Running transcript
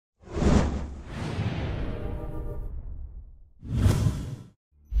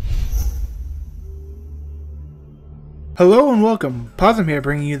Hello and welcome. Posum here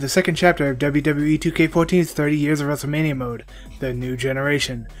bringing you the second chapter of WWE 2K14's 30 Years of WrestleMania mode, The New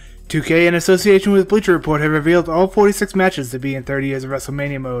Generation. 2K in association with Bleacher Report have revealed all 46 matches to be in 30 Years of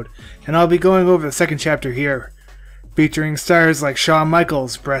WrestleMania mode, and I'll be going over the second chapter here, featuring stars like Shawn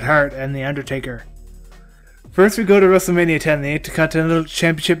Michaels, Bret Hart, and The Undertaker. First we go to WrestleMania 10, the Intercontinental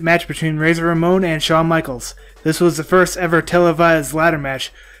Championship match between Ramon and Shawn Michaels. This was the first ever televised ladder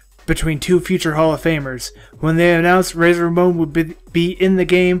match between two future Hall of Famers. When they announced Ramon would be in the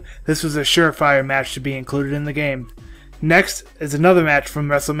game, this was a surefire match to be included in the game. Next is another match from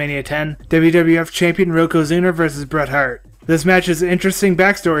WrestleMania 10, WWF Champion Yokozuna vs. Bret Hart. This match is an interesting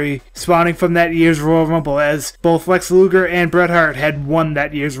backstory spawning from that year's Royal Rumble, as both Lex Luger and Bret Hart had won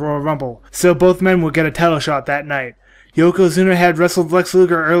that year's Royal Rumble, so both men would get a title shot that night. Yokozuna had wrestled Lex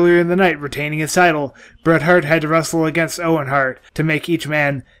Luger earlier in the night, retaining his title. Bret Hart had to wrestle against Owen Hart to make each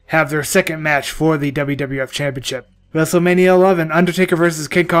man have their second match for the WWF Championship. WrestleMania 11, Undertaker vs.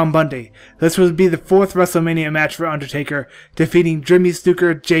 King Kong Bundy. This would be the fourth WrestleMania match for Undertaker, defeating Jimmy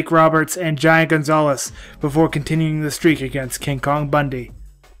Snuka, Jake Roberts, and Giant Gonzalez before continuing the streak against King Kong Bundy.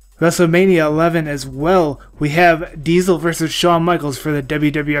 WrestleMania 11 as well, we have Diesel vs. Shawn Michaels for the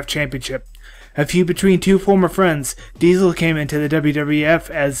WWF Championship. A feud between two former friends, Diesel came into the WWF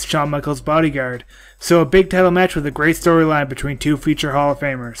as Shawn Michaels' bodyguard, so a big title match with a great storyline between two future Hall of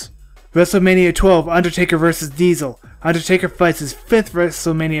Famers. WrestleMania 12, Undertaker vs. Diesel. Undertaker fights his fifth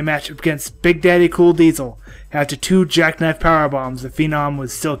WrestleMania match against Big Daddy Cool Diesel. After two jackknife powerbombs, the Phenom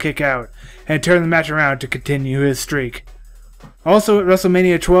would still kick out, and turn the match around to continue his streak. Also at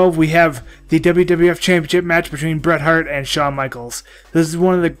WrestleMania 12, we have the WWF Championship match between Bret Hart and Shawn Michaels. This is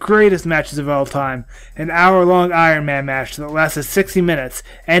one of the greatest matches of all time. An hour-long Iron Man match that lasted 60 minutes,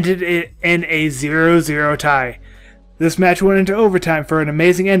 ended in a 0-0 tie. This match went into overtime for an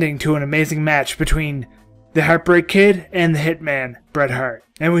amazing ending to an amazing match between the Heartbreak Kid and the Hitman, Bret Hart.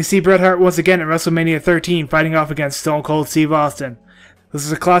 And we see Bret Hart once again at WrestleMania 13 fighting off against Stone Cold Steve Austin. This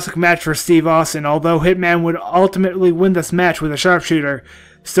is a classic match for Steve Austin. Although Hitman would ultimately win this match with a sharpshooter,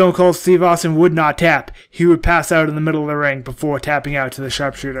 Stone Cold Steve Austin would not tap. He would pass out in the middle of the ring before tapping out to the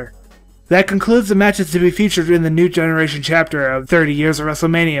sharpshooter. That concludes the matches to be featured in the New Generation chapter of 30 Years of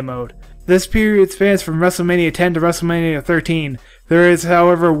WrestleMania mode. This period spans from WrestleMania 10 to WrestleMania 13. There is,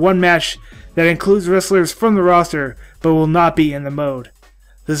 however, one match that includes wrestlers from the roster, but will not be in the mode.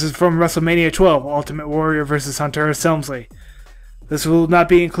 This is from WrestleMania 12, Ultimate Warrior vs. Hearst Helmsley. This will not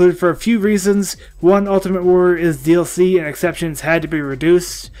be included for a few reasons. One, Ultimate Warrior is DLC and exceptions had to be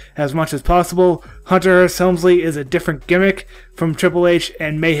reduced as much as possible. Hearst Helmsley is a different gimmick from Triple H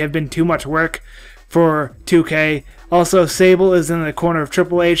and may have been too much work for 2K. Also, Sable is in the corner of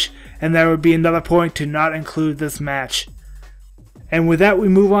Triple H, and that would be another point to not include this match. And with that, we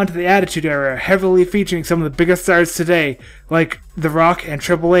move on to the Attitude Era, heavily featuring some of the biggest stars today, like The Rock and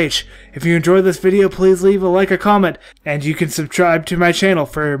Triple H. If you enjoyed this video, please leave a like or comment, and you can subscribe to my channel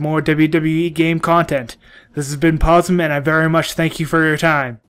for more WWE game content. This has been Posum, and I very much thank you for your time.